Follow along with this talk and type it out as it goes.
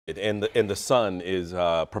And the sun is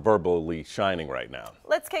proverbially shining right now.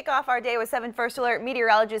 Let's kick off our day with 7 First Alert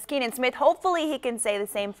meteorologist Keenan Smith. Hopefully he can say the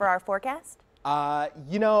same for our forecast.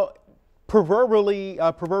 You know,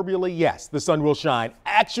 proverbially, yes, the sun will shine.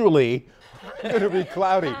 Actually, it's going to be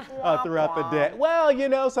cloudy throughout the day. Well, you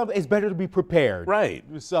know, it's better to be prepared. Right.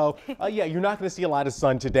 So, yeah, you're not going to see a lot of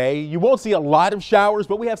sun today. You won't see a lot of showers,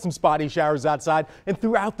 but we have some spotty showers outside. And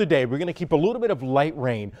throughout the day, we're going to keep a little bit of light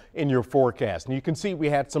rain in your forecast. And you can see we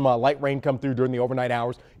had some light rain come through during the overnight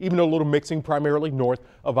hours, even a little mixing primarily north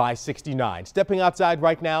of I-69. Stepping outside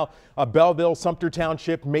right now, Belleville, Sumter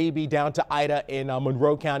Township, maybe down to Ida in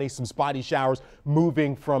Monroe County, some spotty showers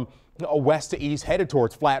moving from west to east, headed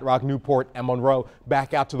towards Flat Rock, Newport, and Monroe.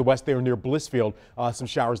 Back out to the west there near Blissfield. Some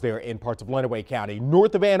showers there in parts of Lenawee County.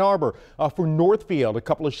 North of Ann Arbor for Northfield, a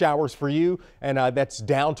couple of showers for you, and that's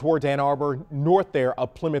down towards Ann Arbor, north there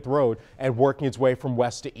of Plymouth Road, and working its way from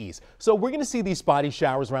west to east. So we're going to see these spotty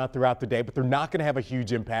showers around throughout the day, but they're not going to have a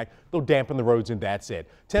huge impact. They'll dampen the roads, and that's it.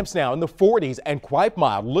 Temps now in the 40s and quite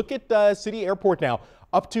mild. Look at City Airport now.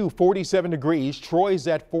 Up to 47 degrees. Troy's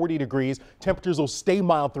at 40 degrees. Temperatures will stay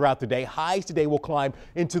mild throughout the day. Highs today will climb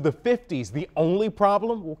into the 50s. The only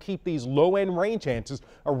problem, we'll keep these low-end rain chances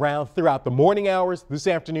around throughout the morning hours, this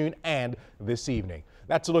afternoon, and this evening.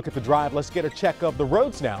 That's a look at the drive. Let's get a check of the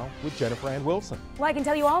roads now with Jennifer Ann Wilson. Well, I can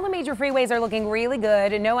tell you all the major freeways are looking really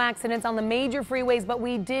good. No accidents on the major freeways, but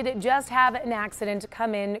we did just have an accident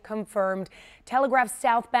come in confirmed. Telegraph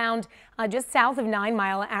southbound, just south of 9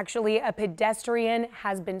 Mile, actually, a pedestrian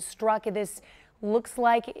has been struck. This looks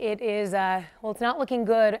like it is, well, it's not looking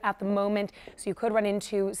good at the moment, so you could run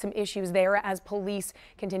into some issues there as police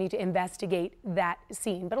continue to investigate that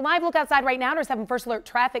scene. But a live look outside right now at our 7 First Alert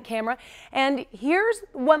traffic camera, and here's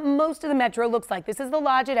what most of the metro looks like. This is the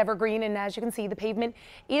Lodge at Evergreen, and as you can see, the pavement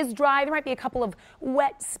is dry. There might be a couple of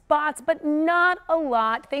wet spots, but not a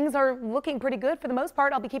lot. Things are looking pretty good for the most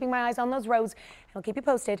part. I'll be keeping my eyes on those roads, and I'll keep you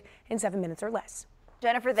posted in 7 minutes or less.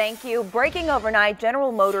 Jennifer, thank you. Breaking overnight,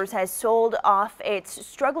 General Motors has sold off its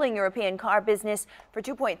struggling European car business for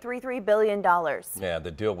 $2.33 billion. Yeah, the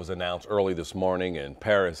deal was announced early this morning in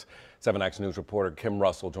Paris. 7 Action News reporter Kim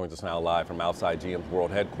Russell joins us now live from outside GM's world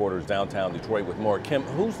headquarters downtown Detroit with more. Kim,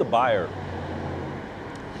 who's the buyer?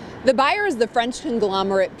 The buyer is the French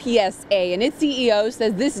conglomerate PSA, and its CEO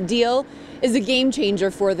says this deal is a game changer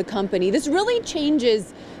for the company. This really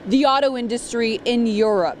changes the auto industry in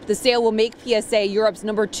Europe. The sale will make PSA Europe's #2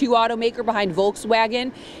 automaker behind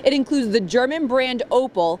Volkswagen. It includes the German brand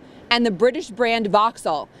Opel and the British brand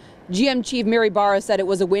Vauxhall. GM chief Mary Barra said it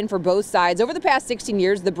was a win for both sides. Over the past 16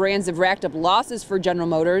 years, the brands have racked up losses for General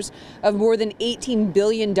Motors of more than $18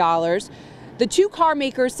 billion. The two car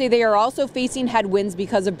makers say they are also facing headwinds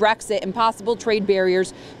because of Brexit and possible trade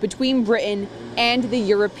barriers between Britain and the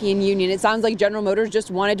European Union. It sounds like General Motors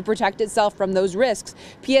just wanted to protect itself from those risks.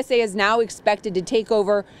 PSA is now expected to take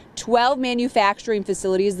over 12 manufacturing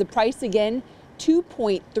facilities. The price again,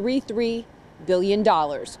 $2.33 billion.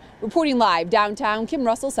 Reporting live downtown, Kim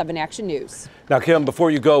Russell, 7 Action News. Now, Kim,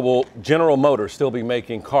 before you go, will General Motors still be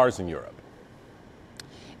making cars in Europe?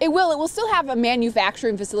 It will. It will still have a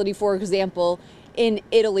manufacturing facility, for example, in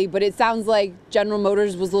Italy. But it sounds like General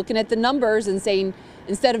Motors was looking at the numbers and saying,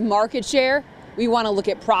 instead of market share, we want to look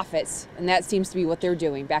at profits. And that seems to be what they're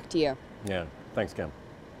doing. Back to you. Yeah. Thanks, Kim.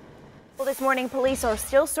 Well, this morning, police are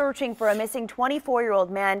still searching for a missing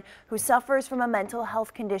 24-year-old man who suffers from a mental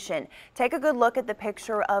health condition. Take a good look at the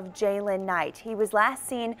picture of Jalen Knight. He was last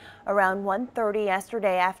seen around 1:30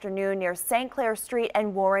 yesterday afternoon near St. Clair Street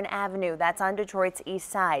and Warren Avenue. That's on Detroit's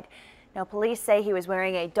east side. Now, police say he was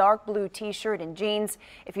wearing a dark blue t-shirt and jeans.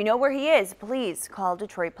 If you know where he is, please call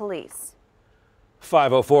Detroit Police.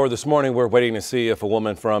 5:04 this morning, we're waiting to see if a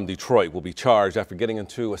woman from Detroit will be charged after getting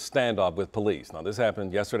into a standoff with police. Now, this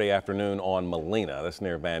happened yesterday afternoon on Molina. That's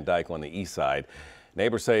near Van Dyke on the east side.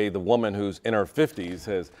 Neighbors say the woman, who's in her 50s,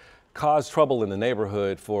 has caused trouble in the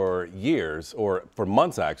neighborhood for years, or for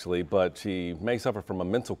months actually, but she may suffer from a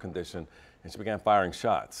mental condition, and she began firing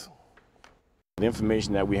shots. The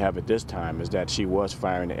information that we have at this time is that she was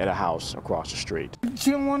firing at a house across the street.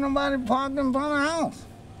 She didn't want nobody parked in front of her house,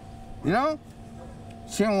 you know?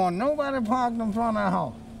 She didn't want nobody parked in front of her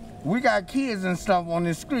house. We got kids and stuff on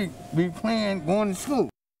the street, be playing, going to school.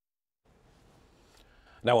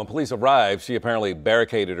 Now, when police arrived, she apparently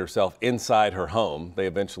barricaded herself inside her home. They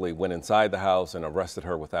eventually went inside the house and arrested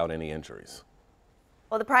her without any injuries.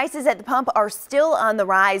 Well, the prices at the pump are still on the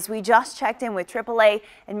rise. We just checked in with AAA,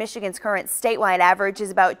 and Michigan's current statewide average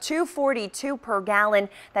is about $2.42 per gallon.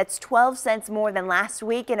 That's 12 cents more than last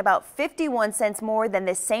week and about 51 cents more than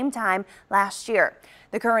this same time last year.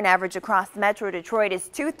 The current average across Metro Detroit is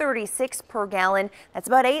 $2.36 per gallon. That's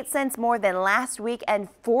about 8 cents more than last week and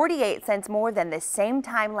 48 cents more than the same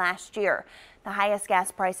time last year. The highest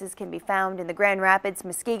gas prices can be found in the Grand Rapids,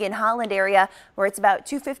 Muskegon, Holland area, where it's about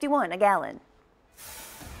 $2.51 a gallon.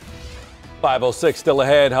 5:06 still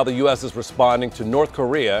ahead, how the U.S. is responding to North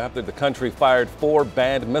Korea after the country fired 4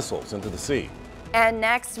 banned missiles into the sea. And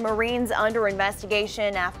next, Marines under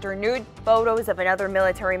investigation after nude photos of another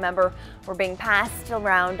military member were being passed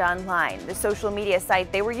around online, the social media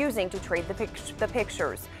site they were using to trade the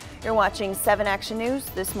pictures. You're watching 7 Action News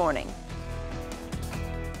this morning.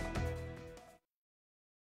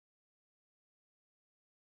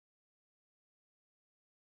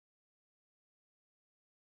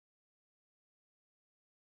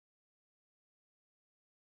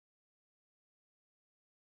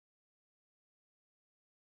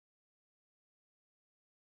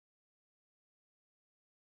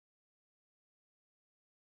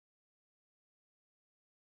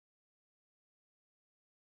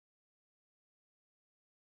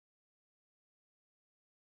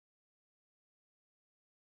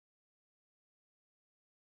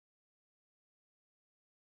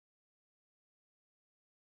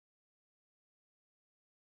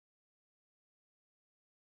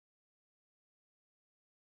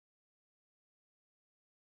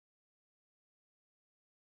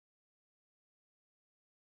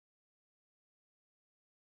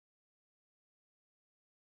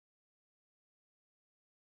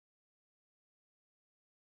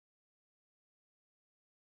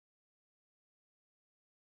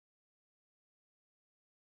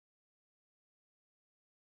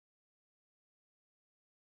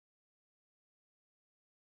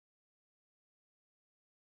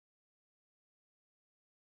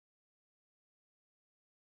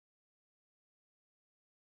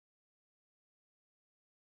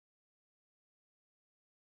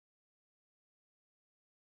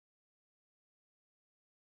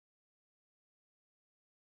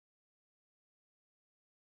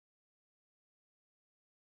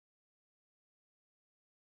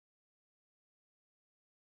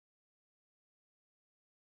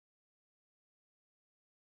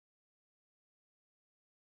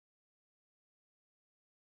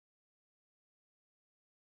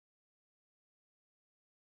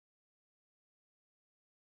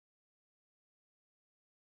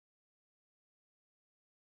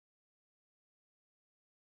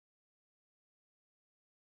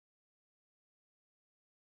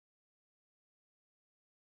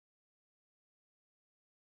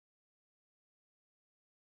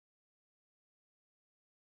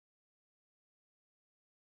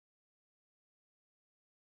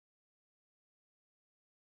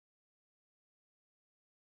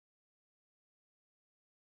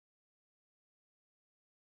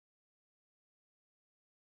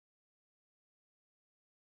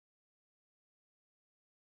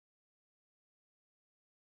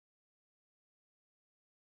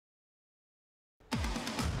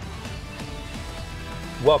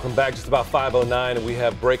 Welcome back. Just about 5:09, and we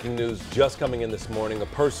have breaking news just coming in this morning. A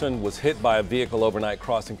person was hit by a vehicle overnight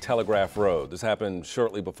crossing Telegraph Road. This happened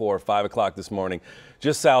shortly before 5 o'clock this morning,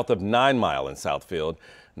 just south of 9 Mile in Southfield.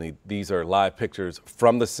 And these are live pictures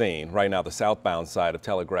from the scene. Right now, the southbound side of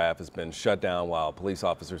Telegraph has been shut down while police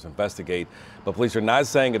officers investigate. But police are not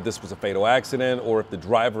saying if this was a fatal accident or if the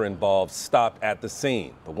driver involved stopped at the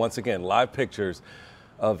scene. But once again, live pictures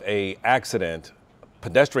of a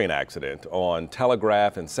pedestrian accident on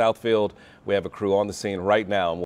Telegraph in Southfield. We have a crew on the scene right now.